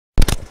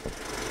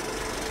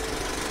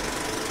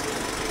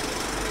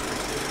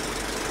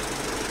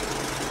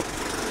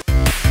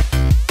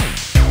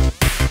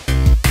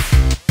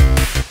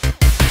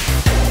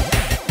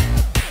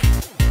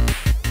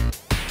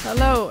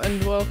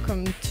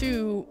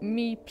to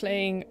me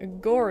playing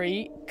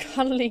Gori,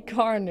 Cuddly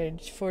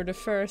Carnage for the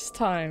first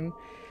time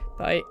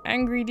by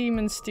Angry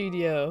Demon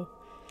Studio.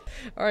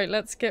 Alright,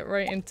 let's get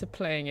right into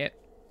playing it.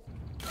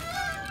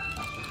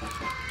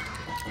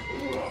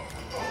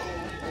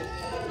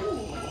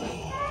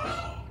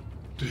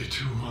 Day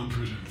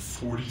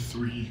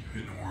 243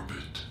 in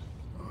orbit.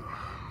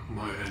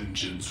 My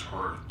engines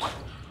hurt.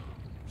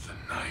 The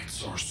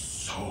nights are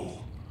so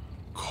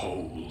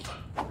cold.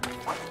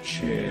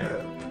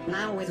 Cheer.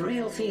 Now with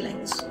real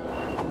feelings.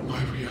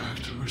 My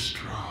reactor is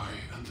dry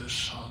and the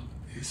sun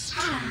is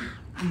clear.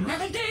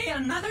 Another day,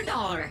 another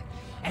dollar.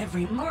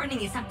 Every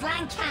morning is a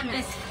blank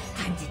canvas.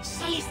 Time to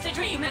chase the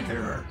dream and...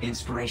 Error.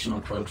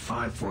 Inspirational quote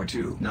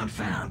 542 not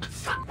found.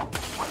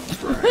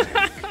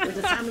 With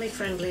a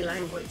family-friendly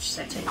language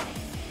setting.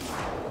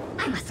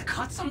 I must have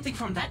caught something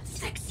from that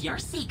sexier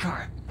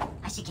seeker.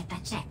 I should get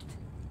that checked.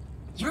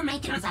 Your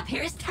maintenance up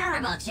here is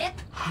terrible, Chip.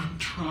 I'm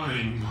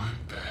trying my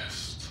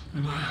best,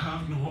 and I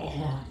have no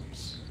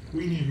arms.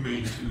 We need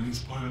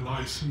maintenance by a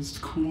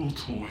licensed Cool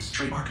Toys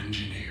trademark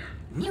engineer.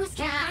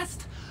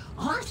 Newscast!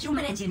 All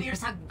human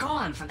engineers are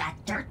gone from that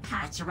dirt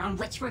patch around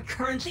which we're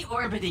currently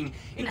orbiting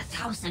in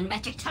 1,000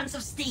 metric tons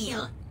of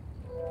steel.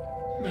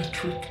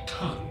 Metric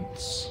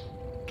tons?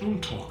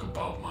 Don't talk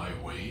about my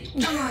weight.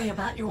 Don't worry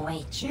about your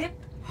weight, Chip.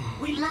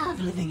 We love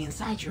living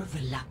inside your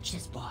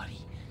voluptuous body.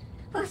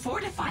 We're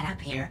fortified up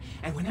here,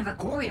 and whenever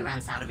Gori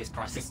runs out of his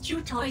processed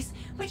chew toys,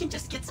 we can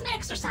just get some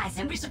exercise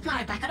and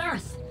resupply back on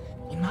Earth.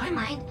 In my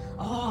mind,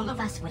 all of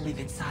us will live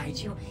inside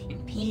you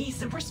in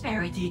peace and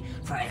prosperity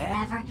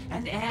forever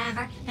and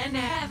ever and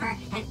ever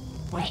and...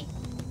 Wait,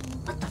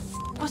 what the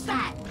f*** was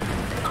that?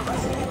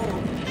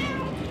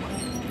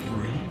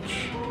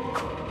 Breach?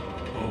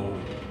 Oh,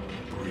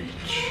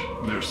 breach.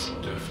 There's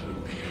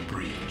definitely a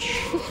breach.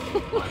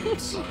 My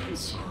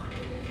insides are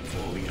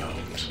falling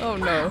out. Oh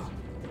no.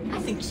 I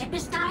think Chip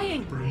is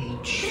dying.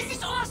 Breach. This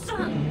is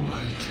awesome! Oh,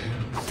 I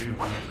can feel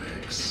my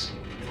legs.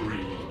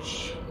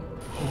 Breach.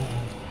 Oh,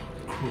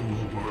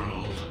 cruel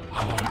world.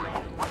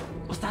 Oh.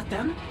 Was that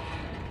them?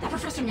 The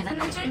professor never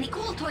mentioned any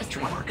cool toys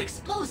trademark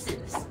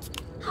explosives.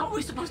 How are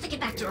we supposed to get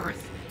back to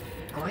Earth?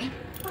 Gori?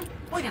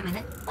 Wait a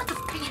minute. What the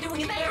f*** are you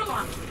doing in the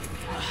airlock?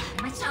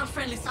 My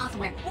child-friendly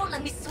software won't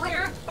let me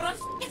swear, but I'm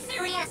f***ing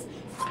serious.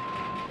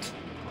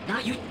 Now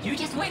you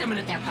just wait a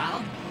minute there,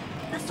 pal.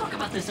 Let's talk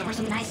about this over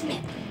some nice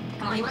nip.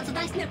 Come on, you want some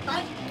nice nip,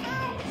 bud?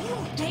 You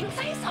game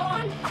face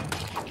on!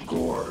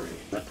 Gori.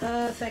 The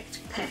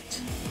perfect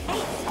pet.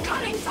 It's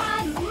coming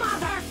time,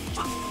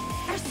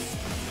 motherfuckers!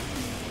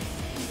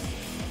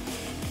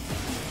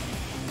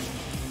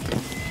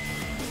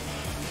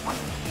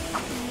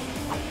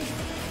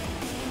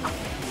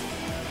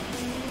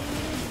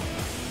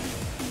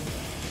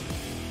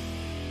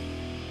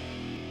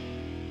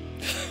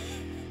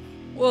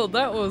 Well,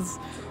 that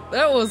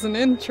was an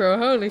intro,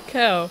 holy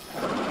cow.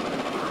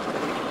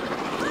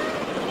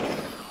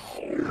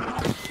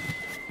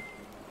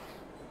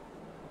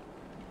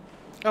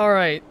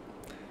 Alright.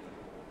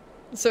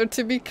 So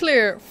to be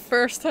clear,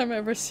 first time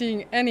ever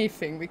seeing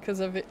anything because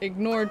I've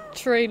ignored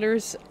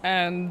trailers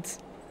and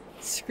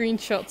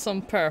screenshots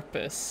on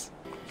purpose.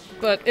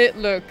 But it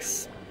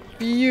looks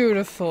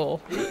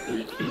beautiful.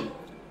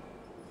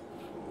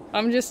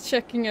 I'm just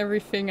checking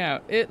everything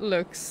out. It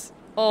looks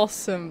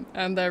awesome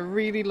and I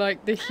really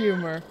like the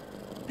humor.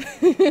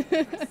 We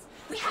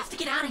have to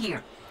get out of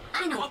here.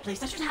 I know a place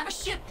that should have a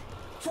ship.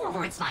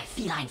 Forwards, my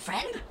feline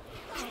friend.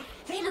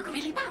 They look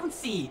really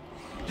bouncy.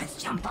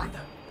 Let's jump on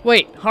them.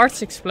 Wait,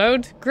 hearts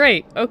explode?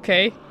 Great,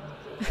 okay.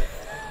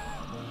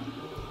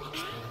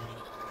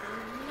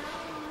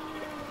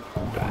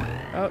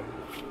 Oh.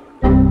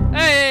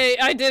 Hey,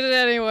 I did it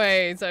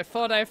anyways. I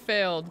thought I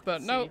failed,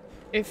 but no.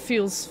 It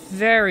feels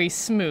very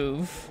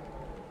smooth.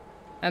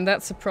 And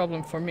that's a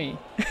problem for me.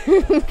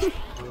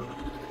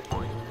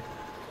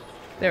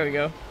 There we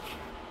go.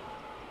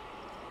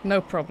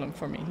 No problem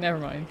for me. Never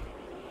mind.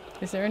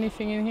 Is there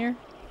anything in here?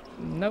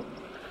 Nope.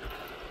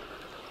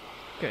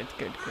 Good,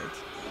 good, good.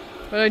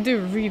 But I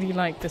do really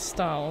like the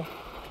style.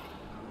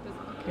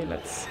 Okay,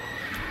 let's...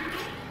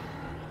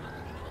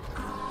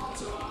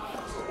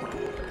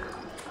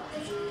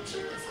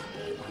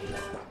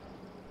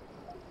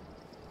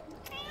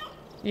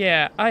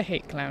 Yeah, I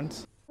hate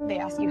clowns. They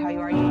ask you how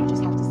you are, you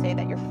just have to say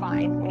that you're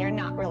fine when you're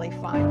not really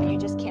fine, but you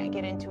just can't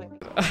get into it.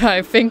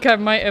 I think I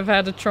might have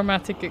had a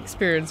traumatic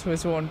experience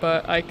with one,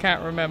 but I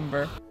can't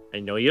remember. I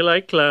know you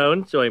like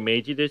clowns, so I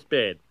made you this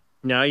bed.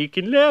 Now you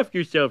can laugh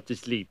yourself to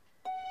sleep.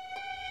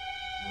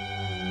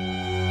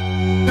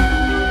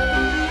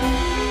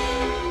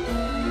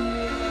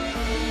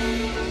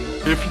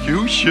 If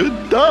you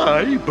should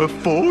die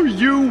before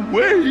you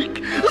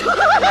wake...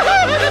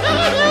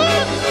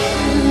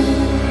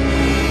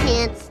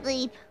 Can't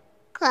sleep.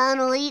 Clown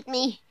will eat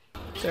me.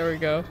 There we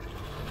go.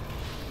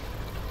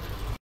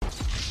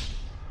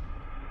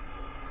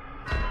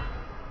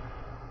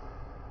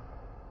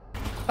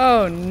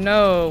 Oh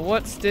no,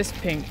 what's this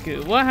pink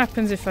goo? What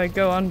happens if I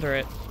go under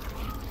it?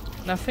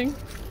 Nothing?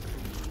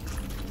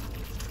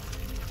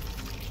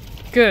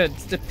 Good,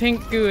 the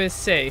pink goo is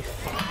safe.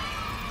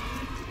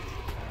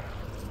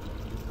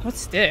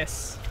 What's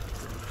this?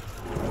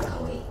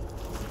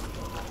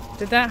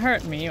 Did that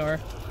hurt me or?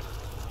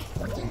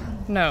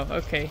 No,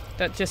 okay.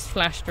 That just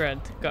flashed red.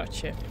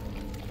 Gotcha.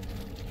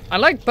 I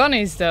like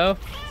bunnies though,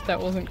 if that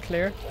wasn't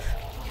clear.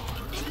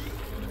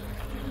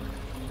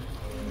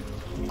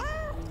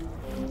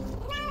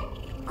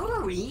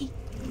 Gori,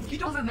 you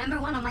don't remember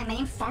one of my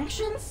main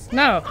functions?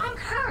 No. I'm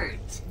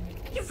hurt.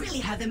 You really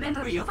have the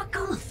memory of a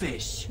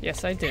goldfish.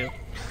 Yes, I do.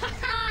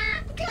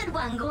 Good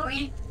one,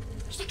 Gori.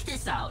 Check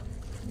this out.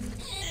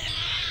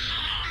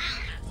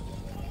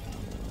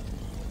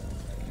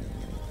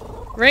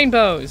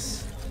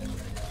 Rainbows!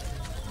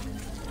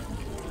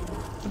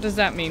 What does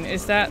that mean?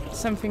 Is that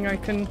something I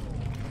can...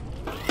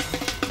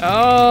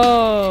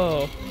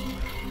 Oh!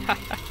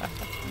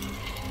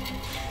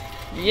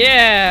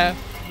 Yeah!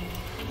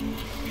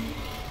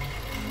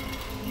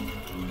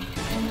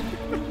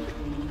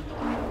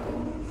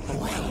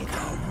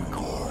 Welcome,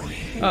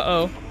 Gori.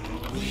 Uh-oh.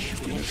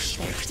 We've been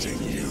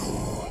expecting you.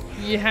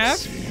 You have?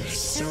 See you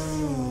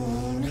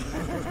soon.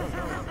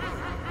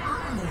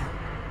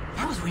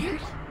 That was weird.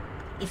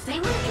 If they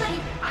want to play,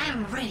 I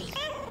am ready.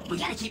 We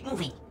gotta keep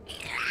moving.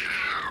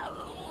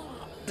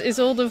 Is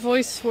all the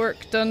voice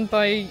work done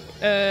by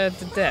the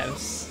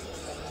devs?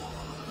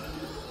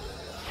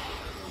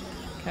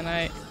 Can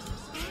I...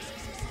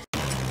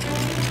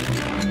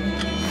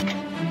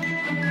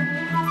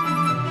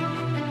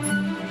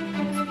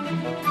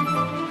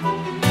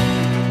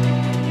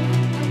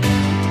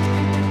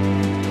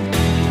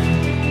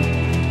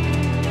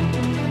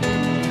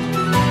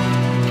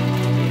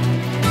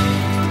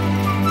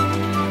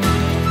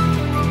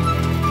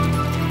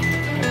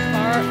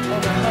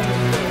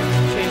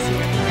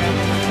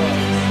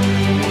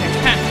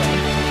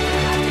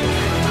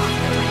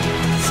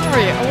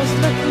 Sorry, I was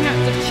looking at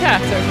the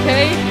chat,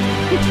 okay?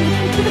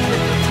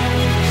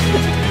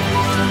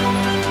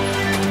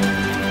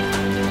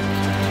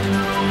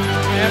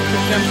 I have to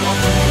jump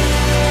off.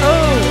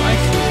 Oh, I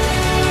see.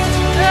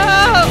 No!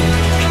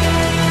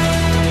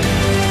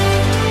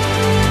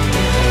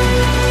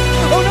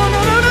 Oh no, no,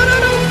 no, no, no,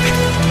 no!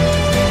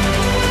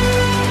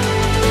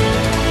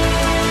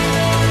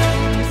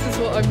 This is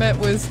what I meant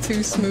was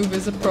too smooth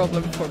is a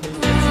problem for me. It's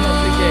not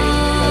the game.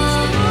 That's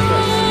the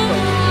problem.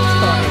 It's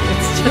fine.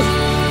 It's just...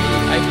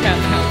 I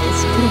can't handle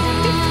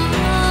smoothly.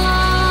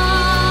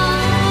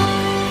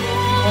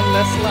 One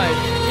less life.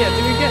 Yeah, do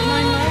we get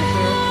 9 lives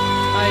or?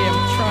 I am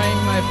trying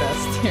my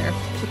best here.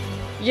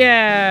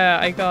 Yeah,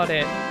 I got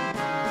it.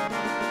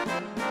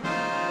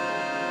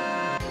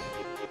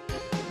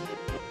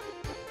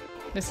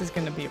 This is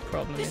gonna be a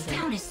problem, This isn't it?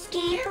 town is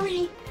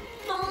scary.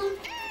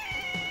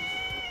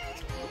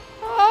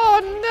 Oh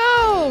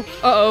no!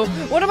 Uh-oh.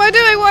 What am I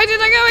doing? Why did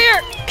I go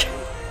here?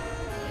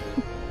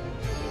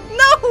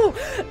 No!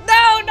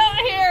 No, not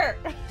here!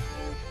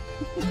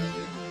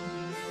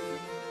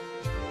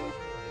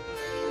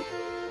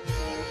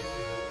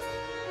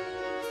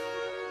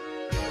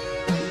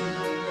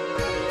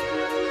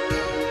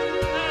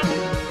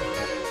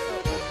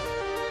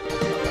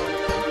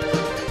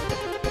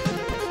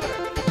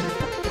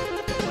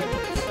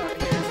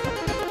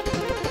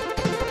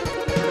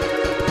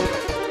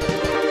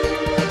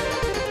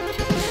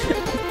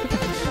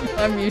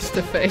 I'm used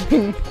to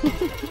failing.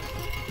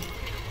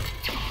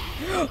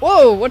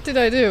 Whoa, what did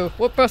I do?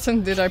 What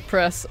button did I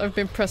press? I've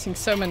been pressing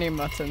so many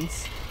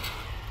buttons.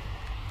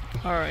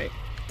 Alright,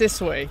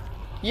 this way.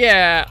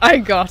 Yeah, I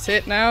got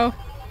it now.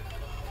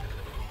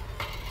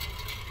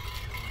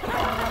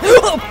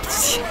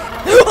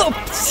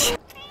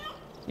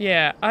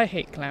 Yeah, I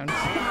hate clowns.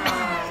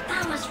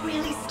 That was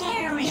really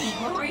scary,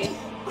 Gori.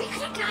 We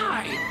could have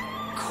died.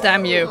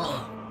 Damn you.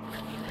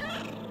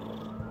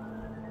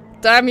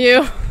 Damn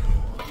you.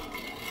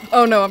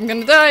 Oh no, I'm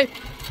gonna die.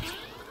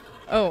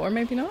 Oh, or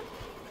maybe not?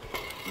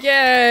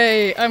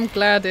 Yay! I'm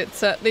glad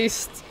it's at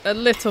least a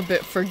little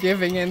bit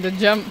forgiving in the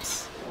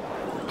jumps.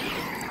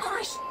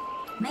 Gosh,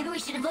 maybe we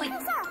should avoid...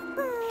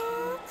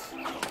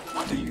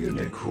 The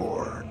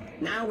unicorn.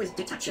 Now with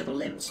detachable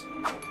limbs.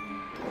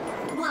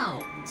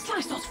 Whoa,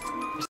 slice those...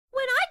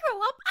 When I grow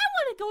up, I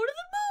want to go to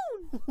the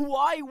moon!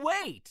 Why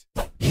wait?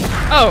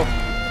 Oh,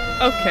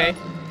 okay.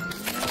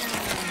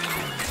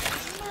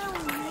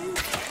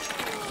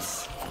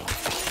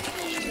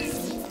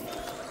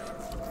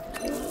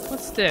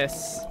 What's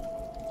this?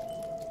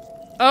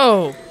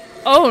 Oh!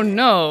 Oh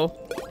no!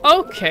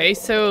 Okay,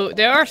 so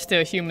there are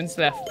still humans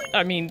left.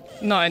 I mean,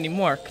 not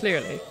anymore,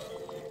 clearly.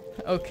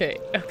 Okay,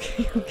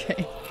 okay,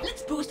 okay.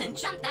 Let's boost and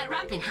jump that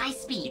ramp in high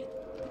speed.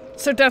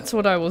 So that's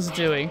what I was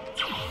doing.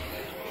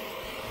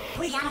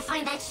 We gotta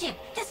find that ship.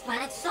 This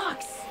planet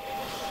sucks.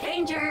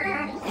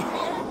 Danger!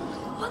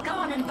 We're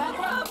going in back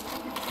up.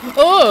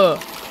 Oh!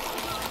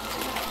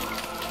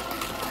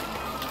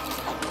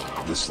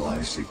 The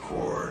slicey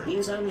cord.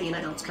 Use only in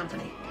adults'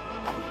 company.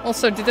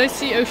 Also, did I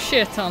see oh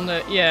shit on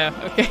the... Yeah,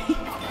 okay.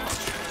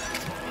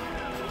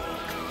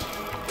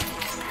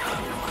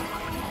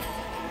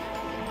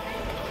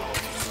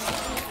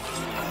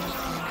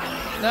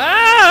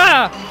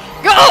 Ah!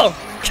 Go!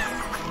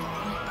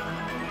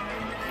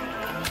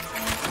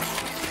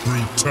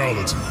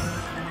 Brutality.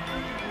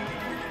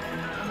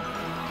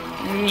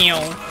 Meow.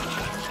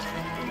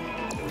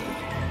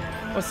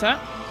 What's that?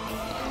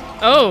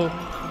 Oh!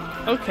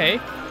 Okay.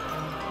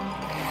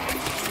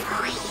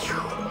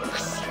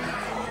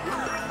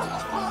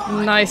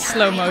 Nice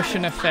slow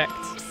motion effect.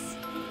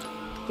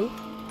 Ooh.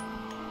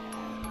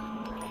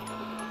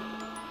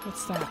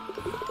 What's that?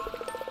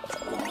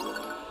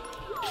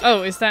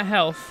 Oh, is that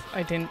health?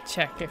 I didn't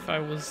check if I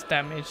was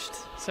damaged,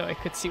 so I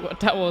could see what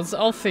that was.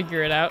 I'll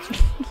figure it out.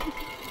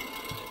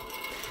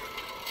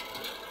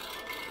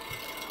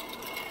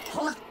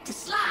 Pull up the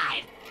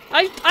slide.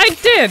 I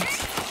did!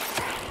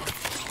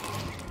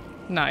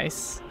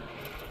 Nice.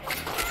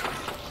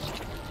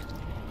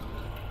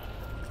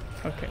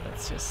 Okay,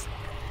 let's just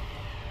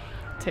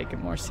take it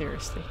more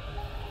seriously.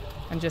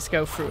 And just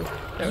go through.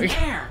 There we go.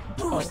 There!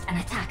 Boost and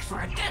attack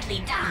for a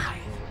deadly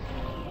dive!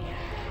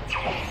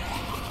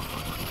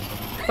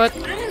 But...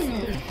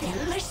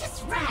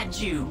 delicious rat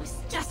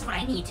juice! Just what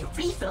I need to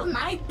refill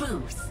my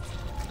boost!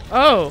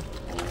 Oh!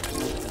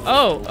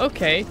 Oh,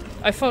 okay.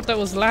 I thought that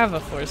was lava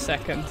for a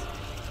second.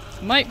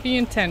 Might be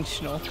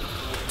intentional.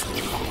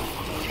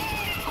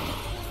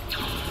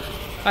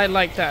 I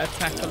like that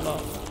attack a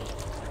lot.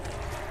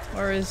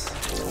 Or is...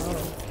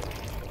 Oh.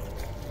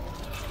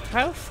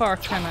 How far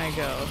can I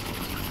go?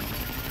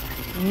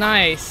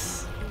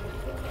 Nice!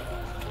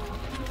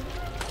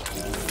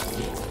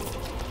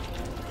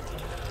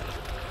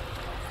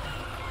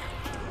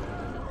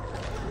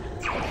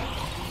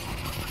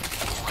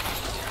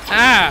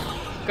 Ah!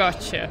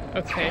 Gotcha.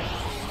 Okay.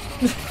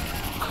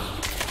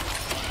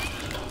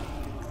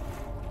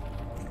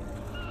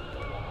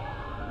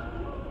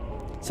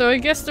 So I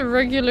guess the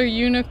regular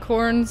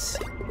unicorns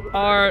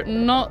are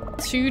not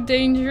too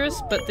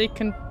dangerous, but they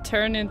can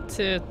turn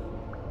into...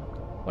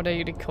 what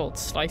are they called?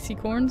 Slicey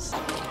corns?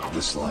 The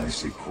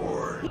slicey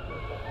corn.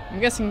 I'm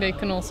guessing they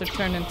can also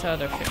turn into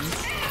other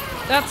things.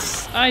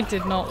 That's... I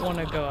did not want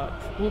to go up.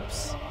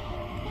 Whoops.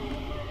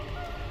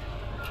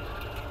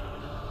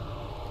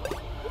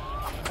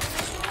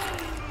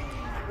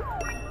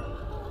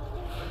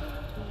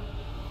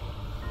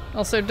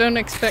 Also, don't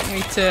expect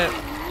me to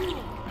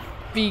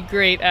be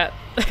great at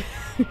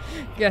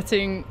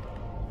getting...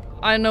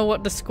 I know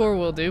what the score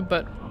will do,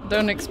 but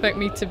don't expect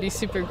me to be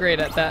super great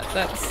at that.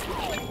 That's...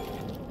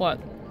 What?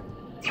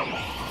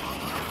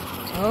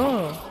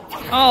 Oh.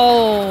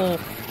 Oh!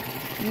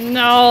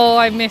 No,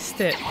 I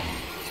missed it.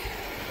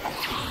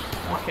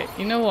 Okay,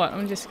 you know what?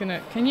 I'm just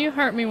gonna... Can you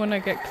hurt me when I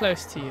get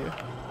close to you?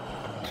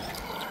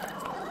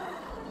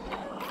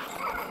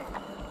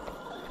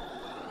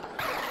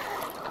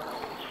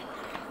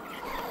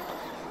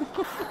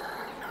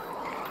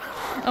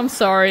 I'm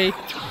sorry.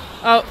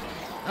 Oh,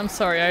 I'm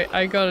sorry.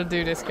 I gotta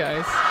do this,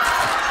 guys.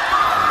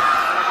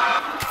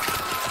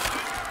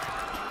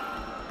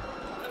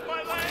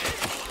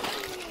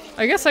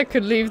 I guess I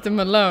could leave them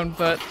alone,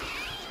 but...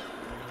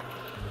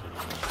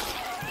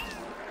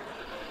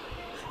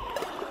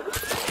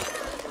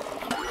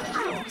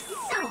 Oh,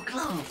 so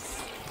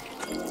close.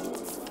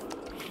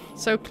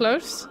 So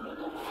close?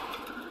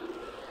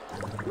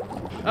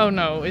 Oh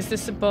no, is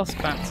this a boss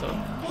battle?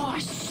 Oh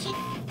shit,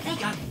 they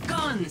got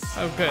guns.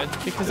 Oh good,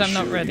 because I'm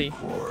not ready.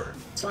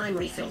 Slime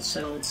refills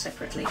sold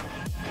separately.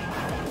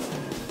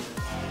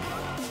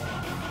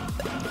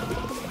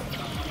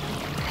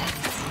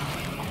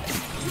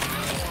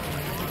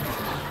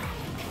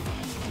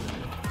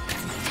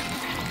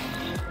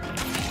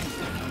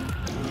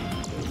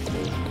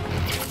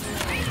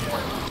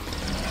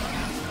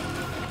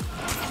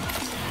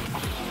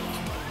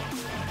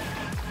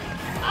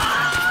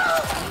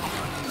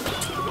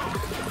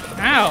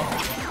 Ow!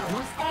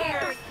 Almost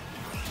there.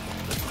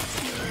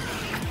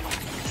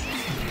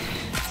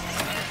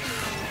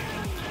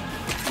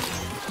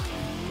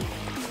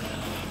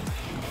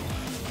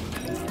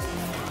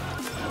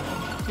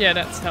 Yeah,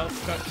 that's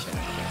health.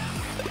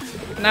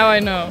 Gotcha. Now I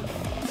know.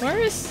 Where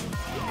is...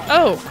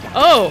 Oh!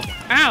 Oh!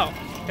 Ow!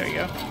 There we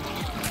go.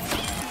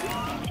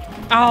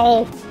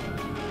 Ow!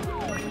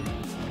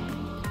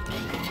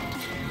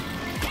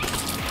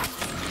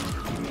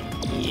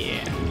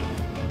 Yeah.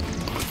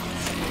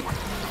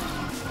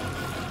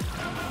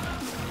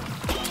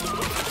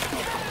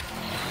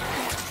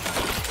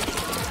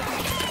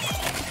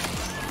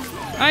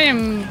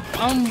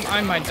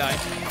 I might die.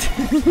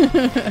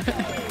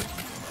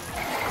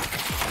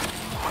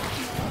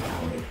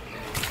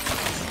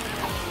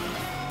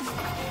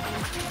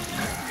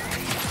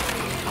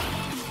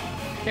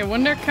 Okay,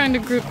 when they're kind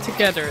of grouped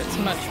together, it's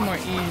much more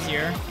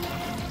easier.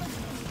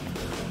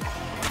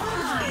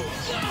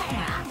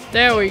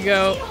 There we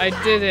go. I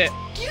did it.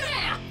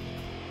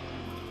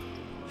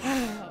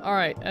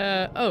 Alright,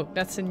 oh,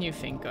 that's a new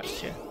thing.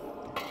 Gotcha.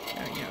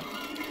 There we go.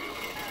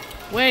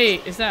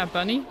 Wait, is that a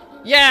bunny?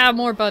 Yeah,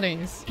 more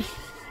bunnies.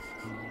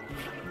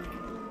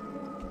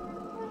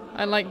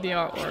 I like the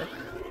artwork.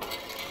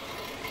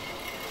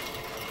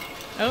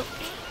 Oh,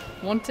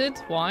 wanted?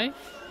 Why?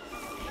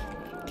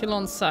 Kill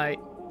on sight.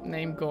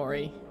 Name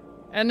Gori.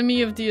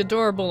 Enemy of the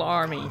adorable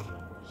army.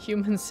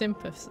 Human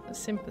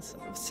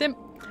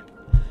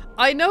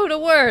I know the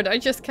word, I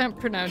just can't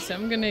pronounce it.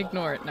 I'm gonna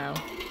ignore it now.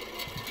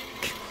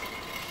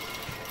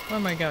 Where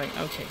am I going?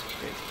 Okay,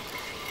 good.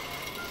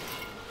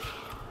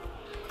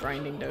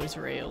 Grinding those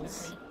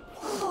rails.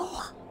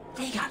 Oh,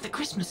 they got the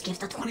Christmas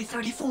gift of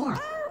 2034.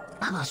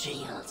 Bubble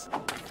shields.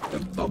 The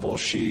bubble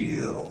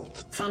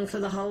shield. Fun for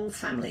the whole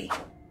family.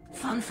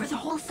 Fun for the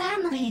whole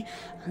family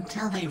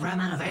until they run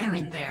out of air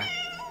in there.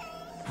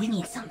 We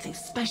need something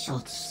special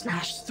to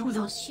smash through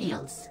those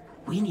shields.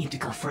 We need to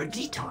go for a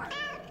detour.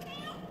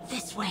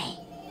 This way.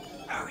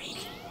 Hurry.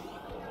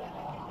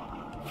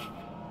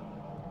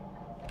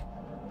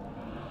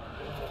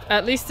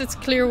 At least it's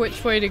clear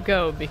which way to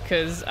go,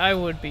 because I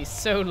would be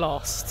so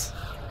lost.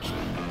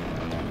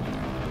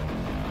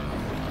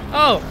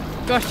 Oh,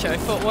 gotcha. I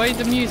thought, why is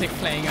the music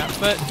playing up?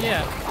 But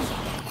yeah.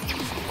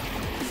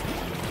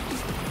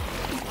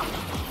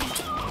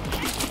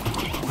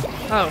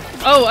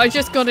 Oh, I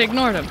just got to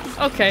ignore them.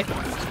 Okay.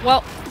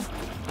 Well,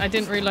 I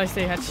didn't realize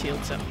they had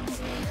shields up.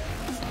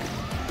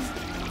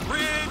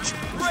 Ridge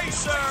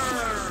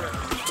Racer!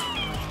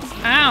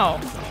 Ow!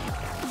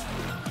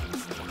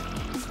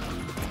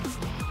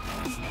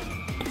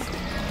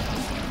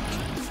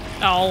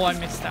 Oh, I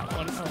missed that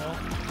one. Oh.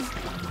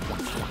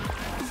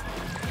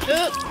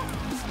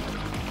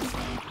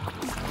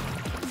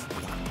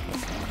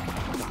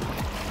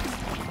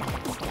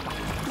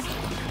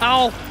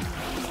 Ow!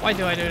 Why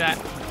do I do that?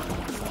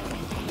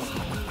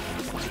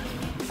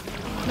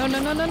 No, no,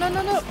 no, no, no,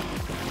 no, no!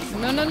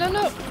 No, no, no,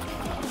 no!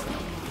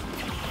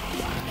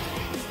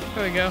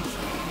 There we go.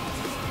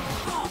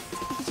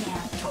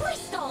 Yeah, toy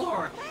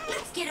store!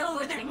 Let's get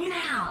over there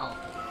now!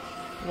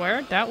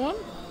 Where? That one?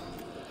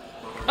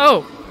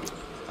 Oh!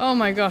 Oh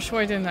my gosh,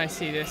 why didn't I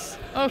see this?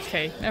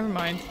 Okay, never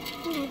mind.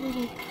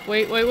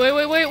 Wait, where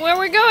are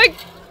we going?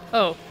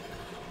 Oh.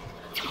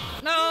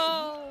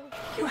 No!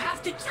 You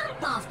have to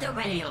jump off the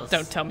rails!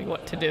 Don't tell me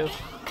what to do.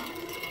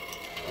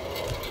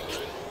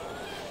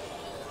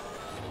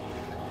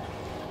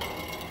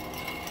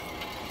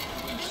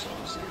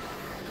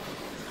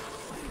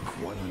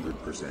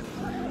 100%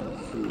 real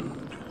food.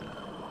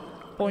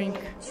 Boink.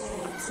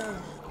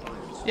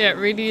 Yeah, it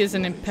really is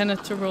an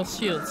impenetrable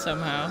shield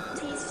somehow.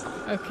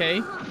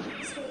 Okay.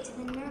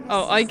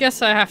 Oh, I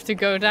guess I have to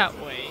go that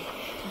way.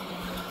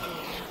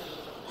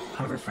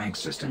 Hover Frank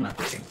system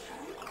updating.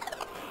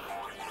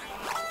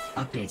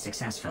 Update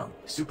successful.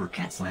 Super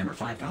Cat Slammer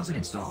 5000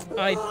 installed.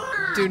 I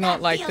do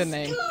not like the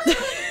name.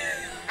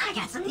 I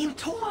got some new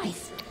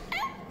toys!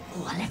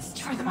 Oh, let's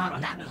try them out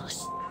on that little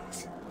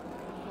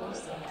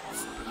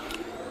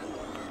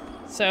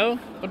So,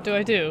 what do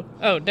I do?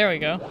 Oh, there we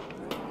go.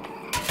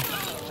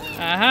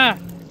 Aha!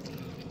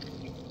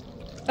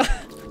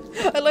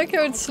 I like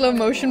how it's slow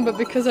motion, but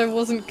because I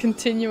wasn't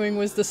continuing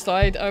with the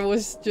slide, I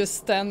was just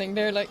standing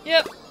there like,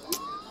 yep,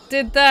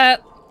 did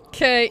that.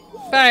 Okay,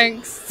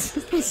 thanks.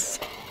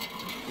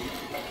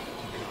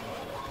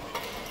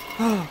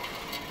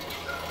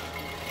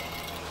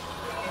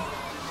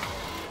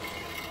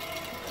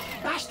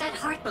 Bash that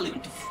heart balloon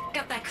to f***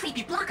 up that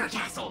creepy blocker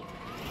castle!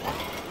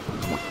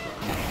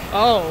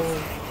 Oh,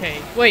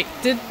 okay. Wait,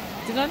 did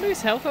I lose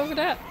health over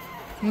that?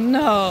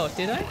 No,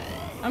 did I?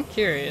 I'm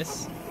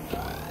curious.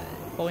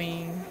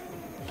 Boing.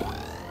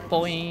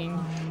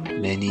 Boing.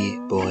 Many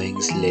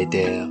boings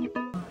later.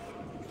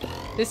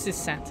 This is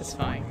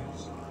satisfying.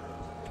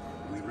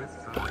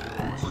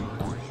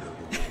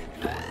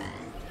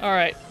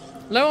 Alright.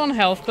 Low on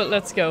health, but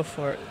let's go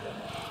for it.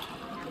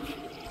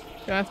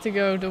 Do I have to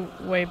go the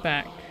way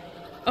back?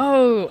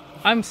 Oh,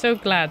 I'm so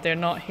glad they're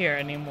not here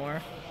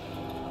anymore.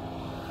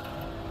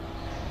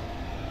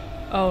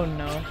 Oh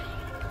no.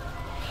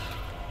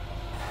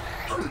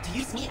 To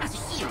use me as a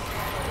shield.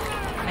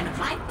 And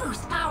apply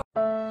boost power.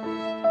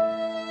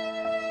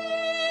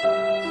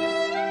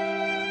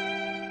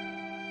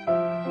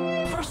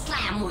 For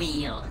slam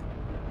wheel.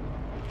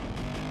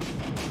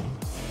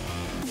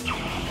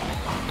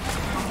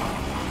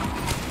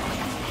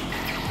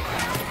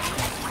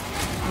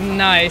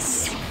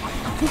 Nice.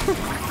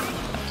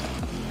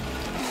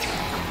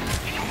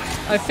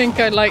 I think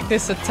I like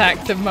this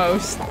attack the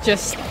most,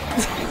 just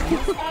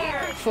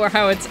for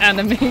how it's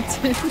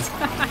animated.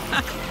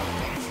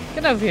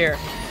 Get over here.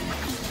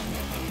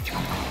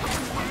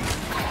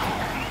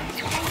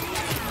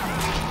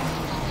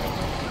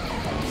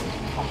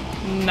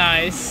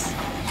 Nice.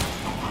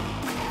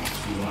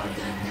 You are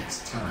there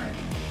next time.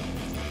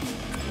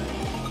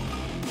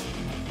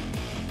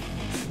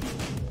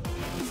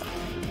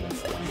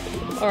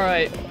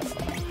 Alright.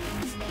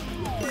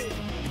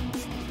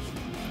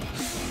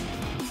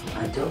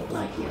 I don't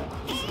like you.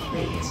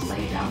 Please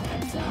lay down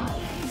and die.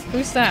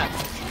 Who's that?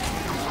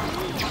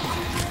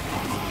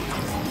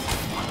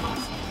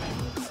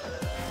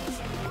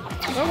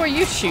 What were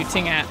you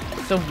shooting at?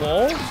 The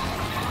wall?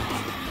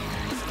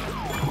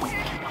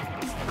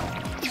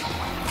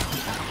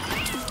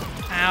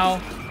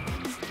 Ow.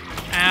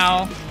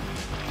 Ow.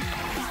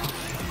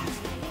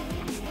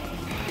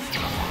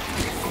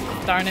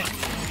 Darn it.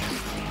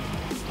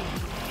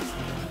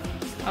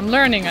 I'm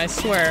learning, I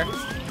swear.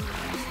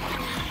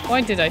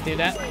 Why did I do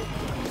that?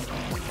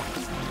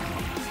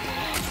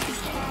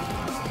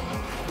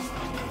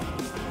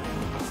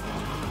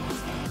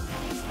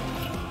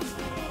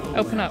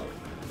 Open up.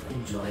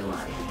 Enjoy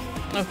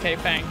life. Okay,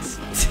 thanks.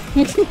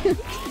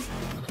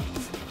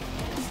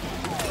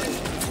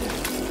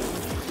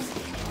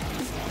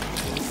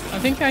 I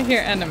think I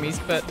hear enemies,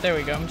 but there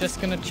we go. I'm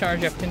just gonna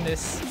charge up in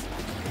this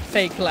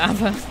fake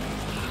lava.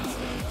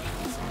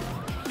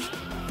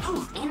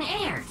 Oh, in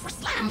air for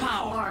slam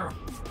power.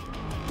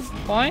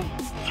 Why?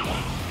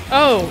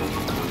 Oh!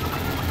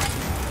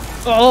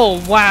 Oh,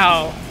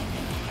 wow.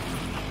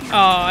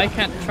 Oh, I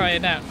can't try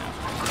it out now.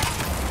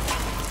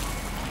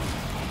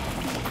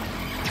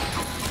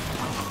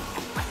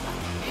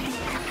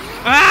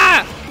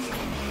 Ah!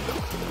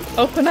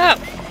 Open up!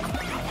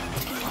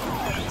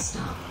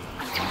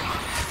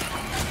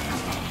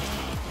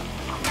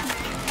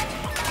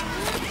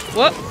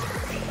 What?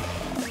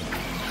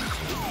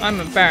 I'm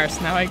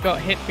embarrassed now. I got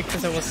hit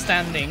because I was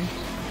standing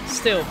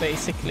still,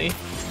 basically.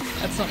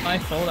 That's not my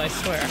fault, I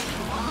swear.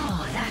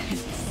 Oh, that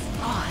is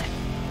odd.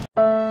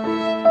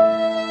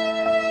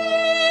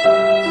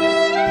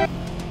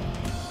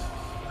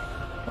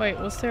 Wait,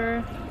 was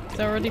there... Did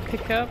I already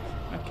pick up?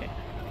 Okay.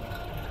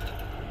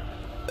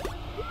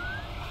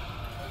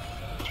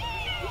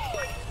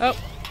 Oh!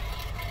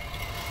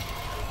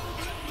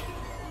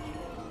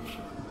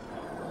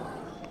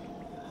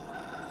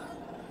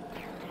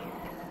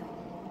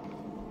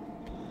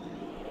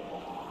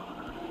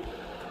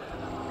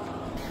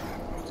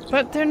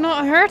 But they're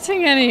not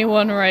hurting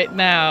anyone right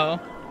now.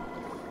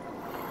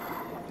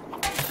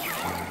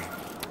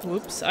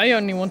 Whoops, I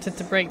only wanted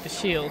to break the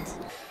shield.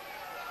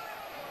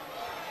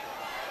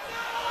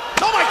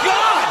 Oh my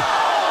god!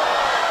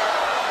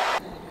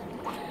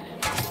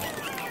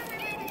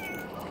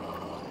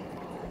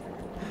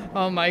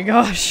 Oh my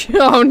gosh.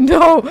 Oh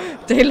no!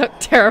 They look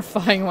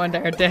terrifying when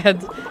they're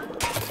dead.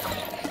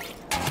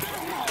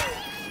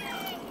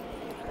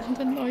 And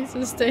the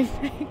noises they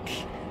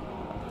make.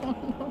 Oh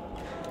no.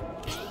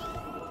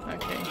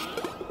 Okay.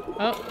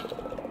 Oh.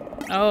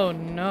 Oh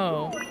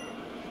no.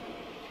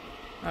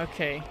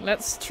 Okay,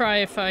 let's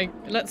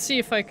see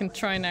if I can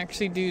try and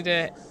actually do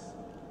the...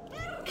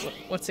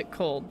 What's it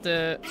called?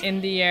 The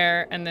in the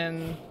air and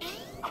then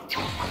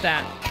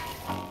that.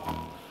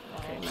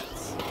 Okay,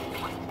 let's...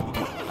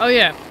 Oh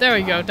yeah, there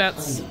we go,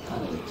 that's...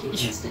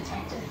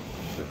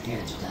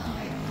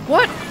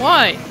 What?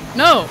 Why?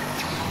 No!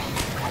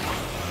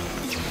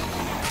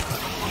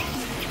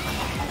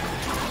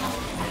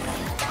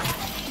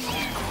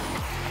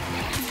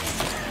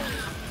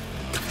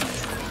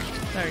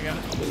 There we go.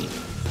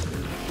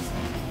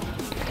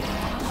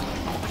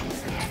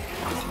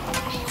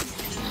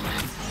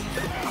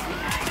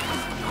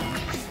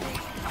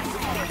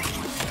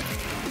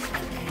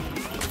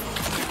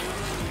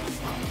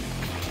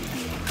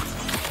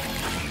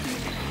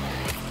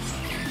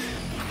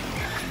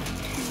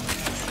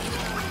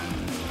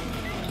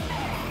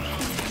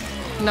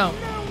 No.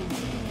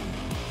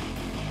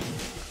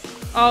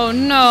 Oh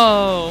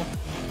no!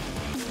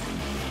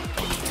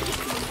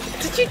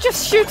 Did you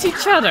just shoot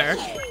each other?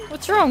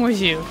 What's wrong with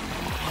you?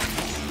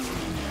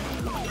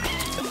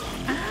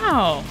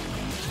 Ow!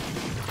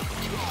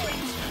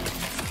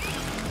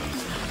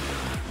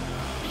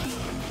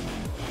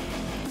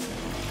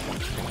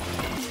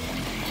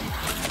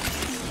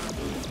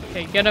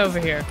 Okay, get over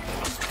here.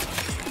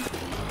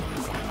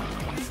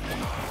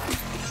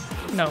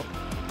 No.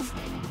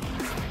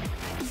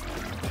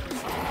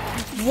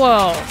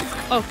 Whoa!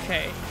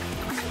 Okay.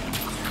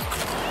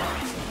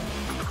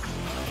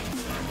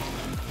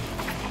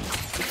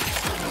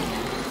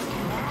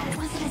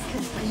 Wasn't as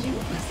good for you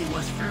as it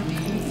was for me.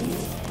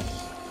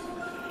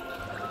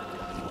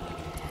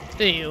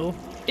 Ew.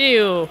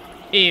 Ew.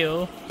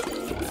 Ew.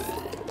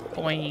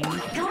 Boing.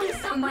 Going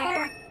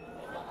somewhere?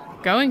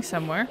 Going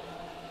somewhere?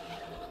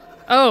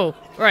 Oh,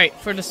 right,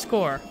 for the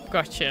score.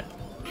 Gotcha.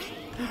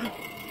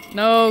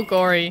 No,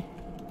 Gori.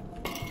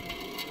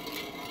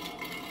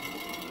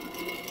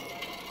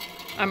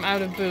 I'm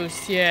out of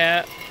boost,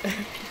 yeah.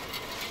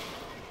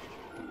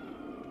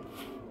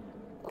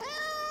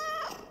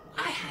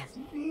 I have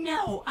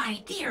no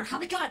idea how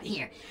we got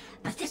here,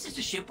 but this is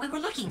the ship we were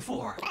looking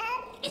for.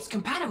 It's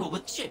compatible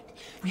with the ship.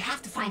 We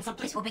have to find some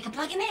place where we can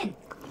plug him in.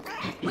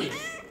 Wait,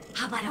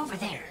 how about over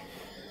there?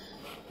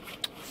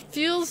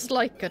 Feels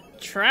like a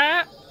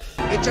trap.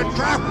 It's a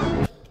trap!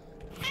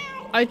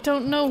 I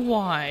don't know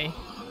why.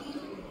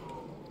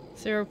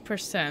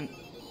 0%.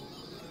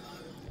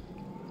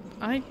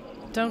 I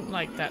don't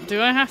like that.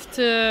 Do I have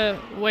to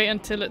wait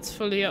until it's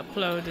fully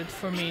uploaded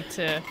for me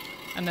to...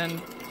 and then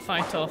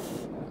fight off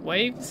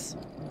waves?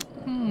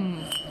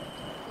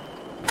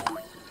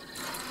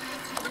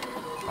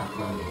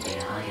 Uploading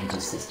AI into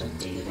system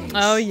database.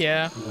 Oh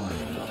yeah.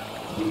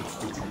 Leaks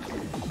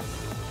detected.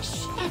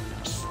 Shit!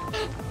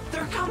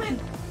 They're coming!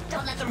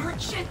 Don't let them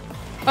hurt shit!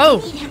 Oh!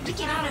 We need him to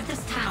get out of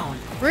this town!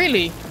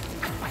 Really?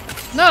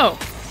 No!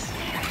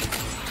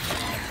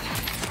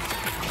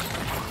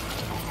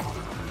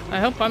 I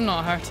hope I'm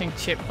not hurting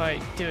Chip by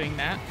doing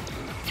that.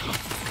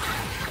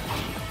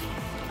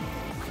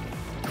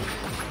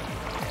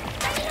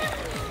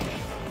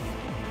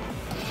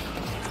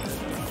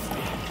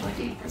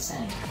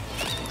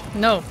 %.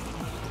 No.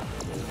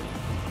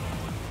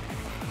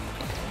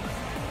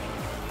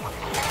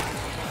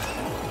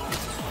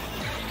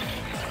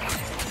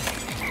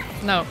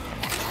 No.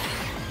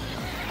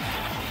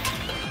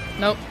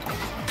 Nope.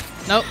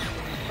 Nope.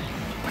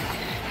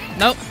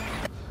 Nope.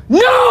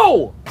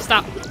 No!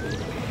 Stop. A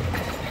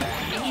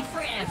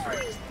for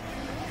effort.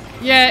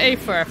 Yeah, A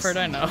for effort,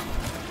 I know.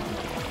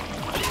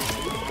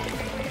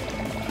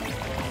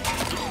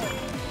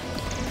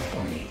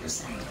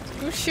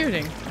 Who's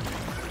shooting?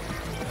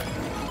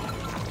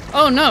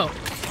 Oh no!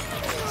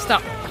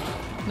 Stop.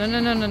 No, no,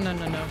 no, no, no,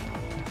 no, no.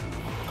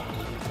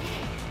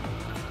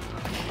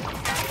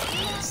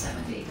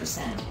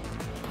 70%.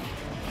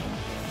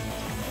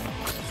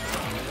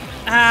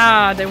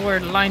 Ah, they were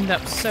lined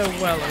up so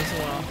well as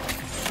well.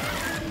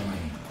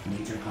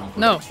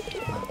 No.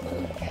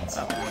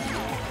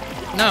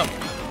 No.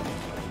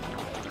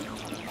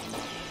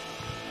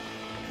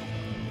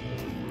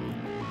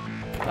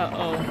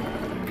 Uh-oh.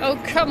 Oh,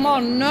 come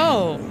on,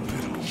 no!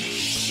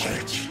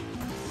 Shit.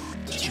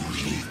 Did you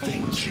really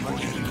think you were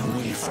getting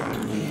away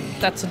from me?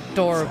 That's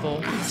adorable.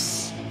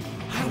 Yes.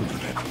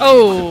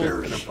 Oh!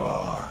 In a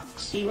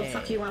box. He will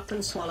fuck you up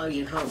and swallow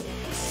you whole.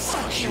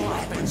 Fuck you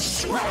up and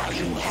swallow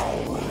you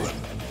whole.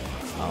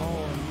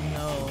 Oh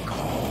no.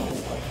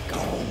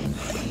 Go,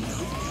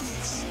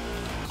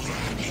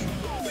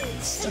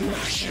 grabbing,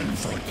 smashing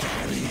for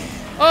daddy.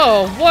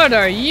 Oh, what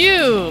are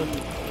you?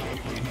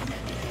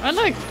 I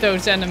like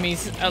those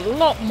enemies a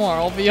lot more,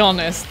 I'll be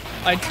honest.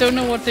 I don't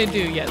know what they do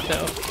yet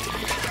though.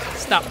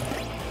 Stop.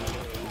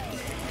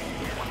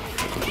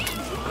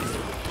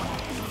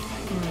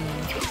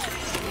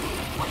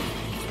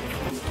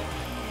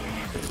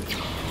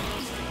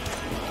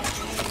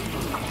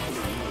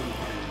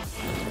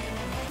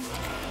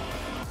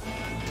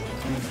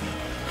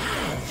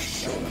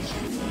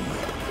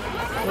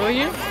 Will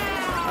you?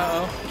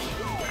 Uh-oh.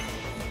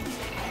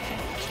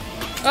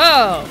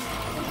 Oh!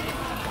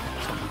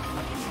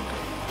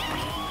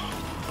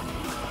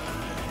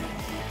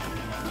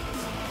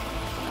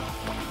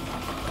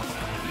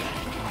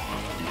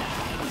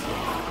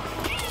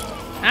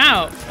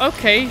 Ow!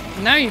 Okay,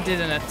 now you did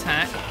an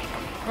attack.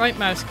 Right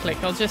mouse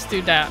click, I'll just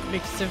do that,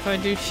 because if I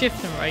do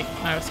shift and right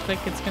mouse click,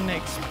 it's gonna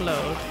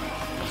explode.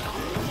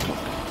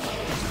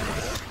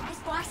 This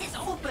box is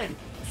open.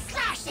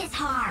 Slash this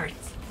hard.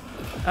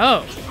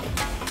 Oh.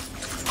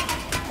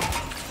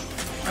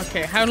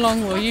 Okay, how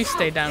long will you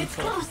stay down It's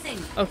for? closing.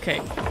 Okay.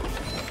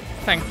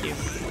 Thank you.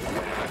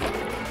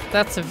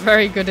 That's a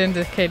very good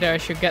indicator I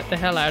should get the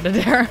hell out of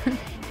there.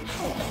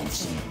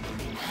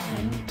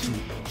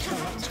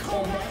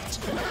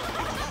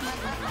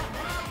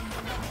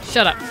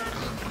 Shut up.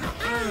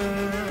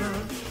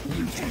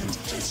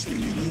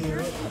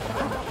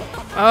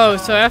 Oh,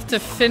 so I have to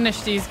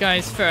finish these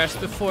guys first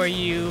before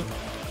you...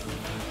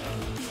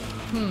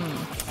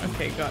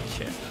 Okay,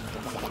 gotcha.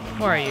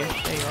 Where are you?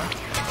 There you are.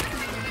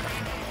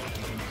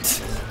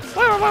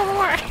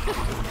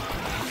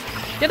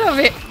 Get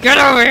over here! Get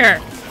over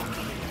here!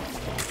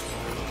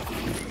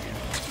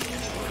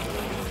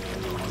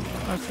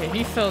 Okay,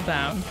 he fell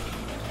down.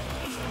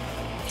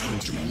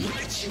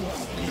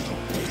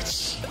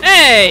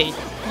 Hey!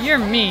 You're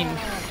mean.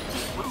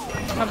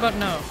 How about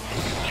no?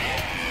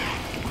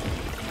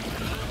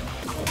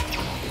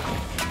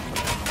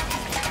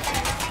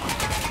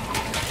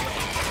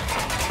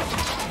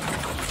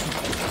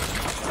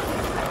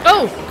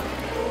 Oh!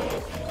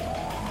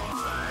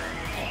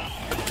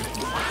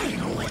 I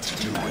know what to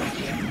do with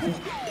you.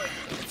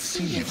 Let's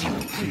see if your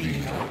pretty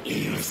little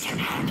ears can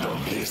handle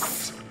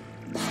this.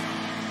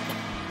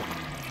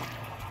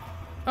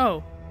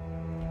 Oh.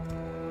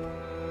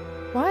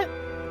 What?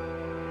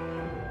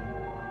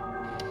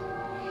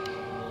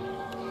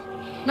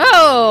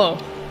 No!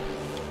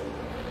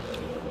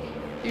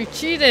 You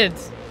cheated!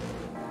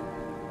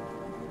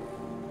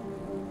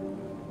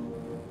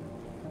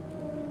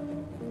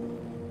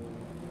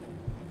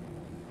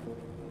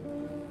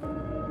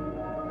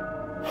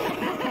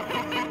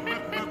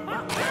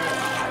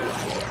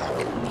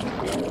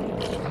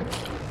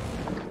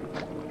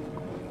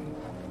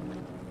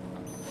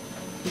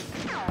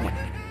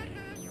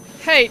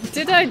 Hey,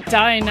 did I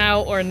die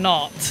now or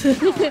not?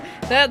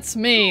 That's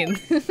mean.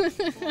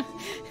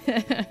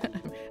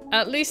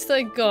 At least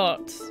I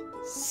got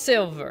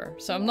silver,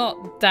 so I'm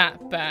not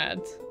that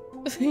bad.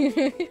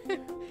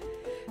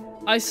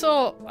 I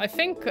saw, I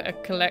think, a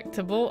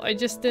collectible. I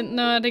just didn't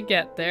know how to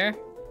get there.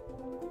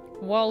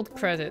 Wild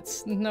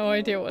credits. No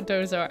idea what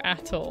those are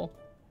at all.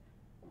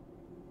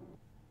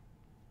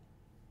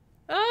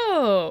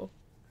 Oh!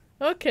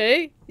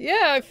 Okay.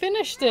 Yeah, I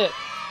finished it.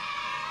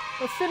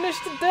 I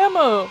finished the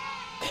demo.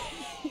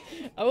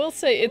 I will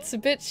say it's a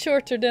bit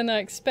shorter than I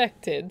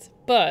expected,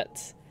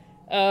 but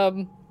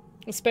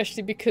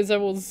especially because I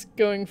was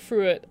going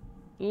through it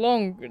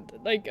longer.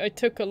 Like, I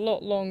took a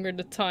lot longer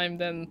the time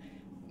than,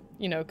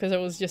 you know, because I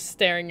was just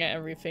staring at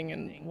everything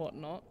and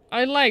whatnot.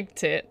 I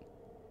liked it.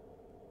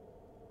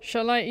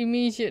 Shall I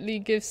immediately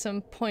give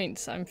some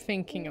points I'm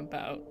thinking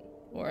about?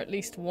 Or at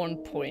least one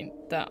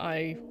point that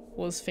I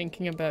was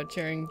thinking about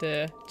during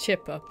the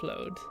chip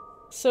upload.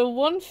 So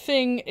one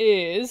thing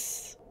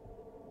is,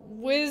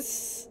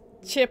 with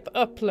chip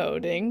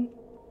uploading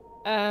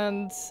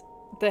and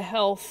the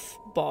health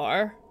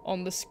bar,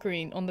 on the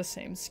screen, on the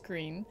same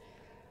screen,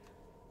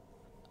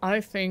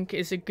 I think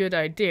is a good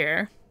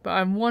idea. But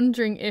I'm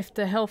wondering if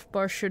the health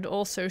bar should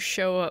also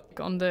show up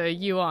on the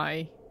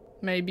UI.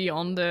 Maybe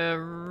on the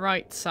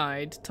right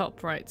side,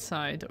 top right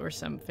side or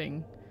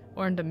something.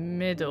 Or in the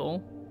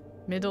middle.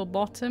 Middle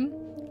bottom?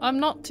 I'm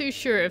not too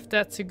sure if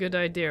that's a good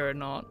idea or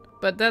not.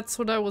 But that's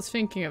what I was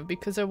thinking of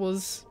because I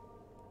was...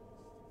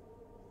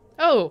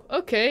 Oh,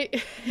 okay.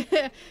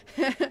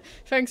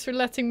 Thanks for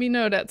letting me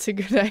know that's a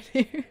good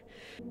idea.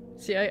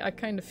 See, I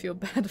kind of feel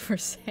bad for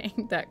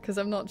saying that because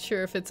I'm not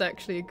sure if it's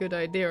actually a good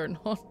idea or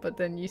not, but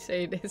then you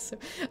say it is. So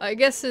I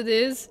guess it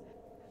is.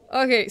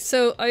 Okay,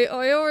 so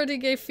I already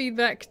gave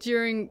feedback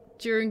during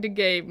the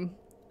game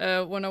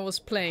when I was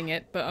playing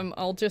it, but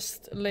I'll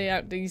just lay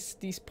out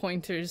these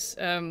pointers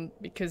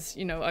because,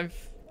 you know,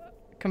 I've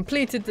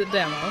completed the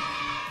demo.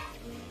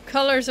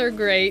 Colors are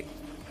great.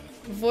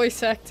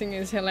 Voice acting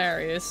is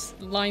hilarious.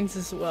 Lines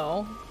as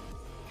well.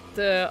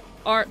 The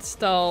art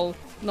style,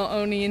 not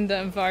only in the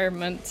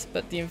environment,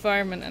 but the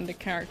environment and the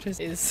characters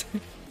is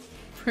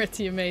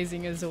pretty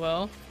amazing as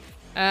well.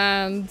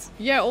 And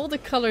yeah, all the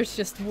colors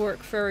just work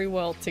very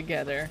well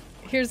together.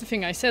 Here's the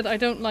thing, I said I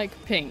don't like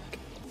pink,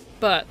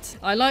 but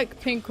I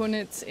like pink when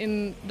it's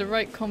in the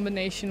right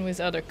combination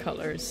with other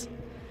colors.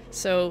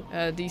 So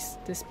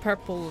this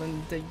purple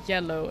and the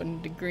yellow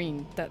and the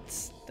green,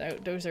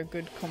 those are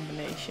good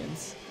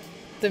combinations.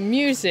 The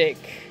music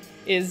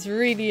is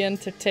really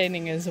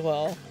entertaining as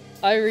well.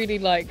 I really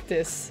like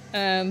this,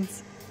 and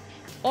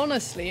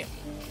honestly,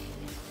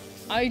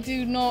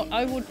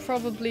 I would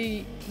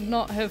probably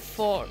not have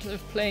thought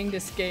of playing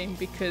this game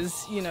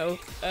because, you know,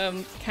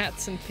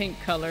 cats and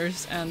pink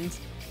colors and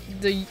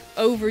the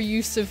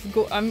overuse of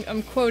gore.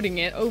 I'm quoting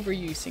it,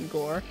 overusing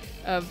gore.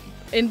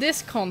 In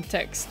this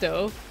context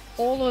though,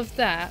 all of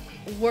that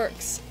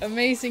works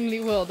amazingly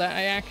well, that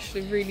I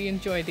actually really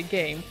enjoy the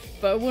game.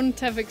 But I wouldn't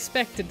have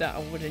expected that I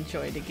would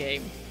enjoy the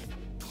game.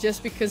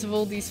 Just because of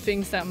all these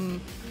things that I'm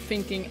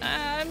thinking,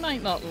 I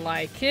might not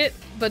like it,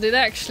 but it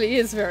actually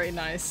is very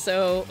nice,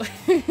 so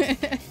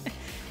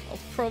I'll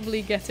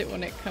probably get it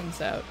when it comes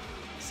out.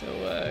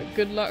 So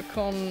good luck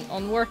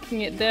on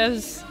working it,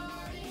 devs.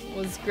 It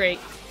was great.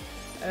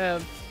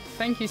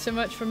 Thank you so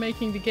much for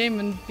making the game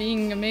and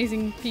being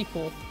amazing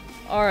people.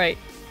 Alright,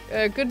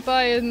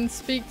 goodbye and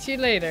speak to you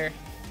later.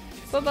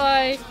 Bye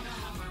bye!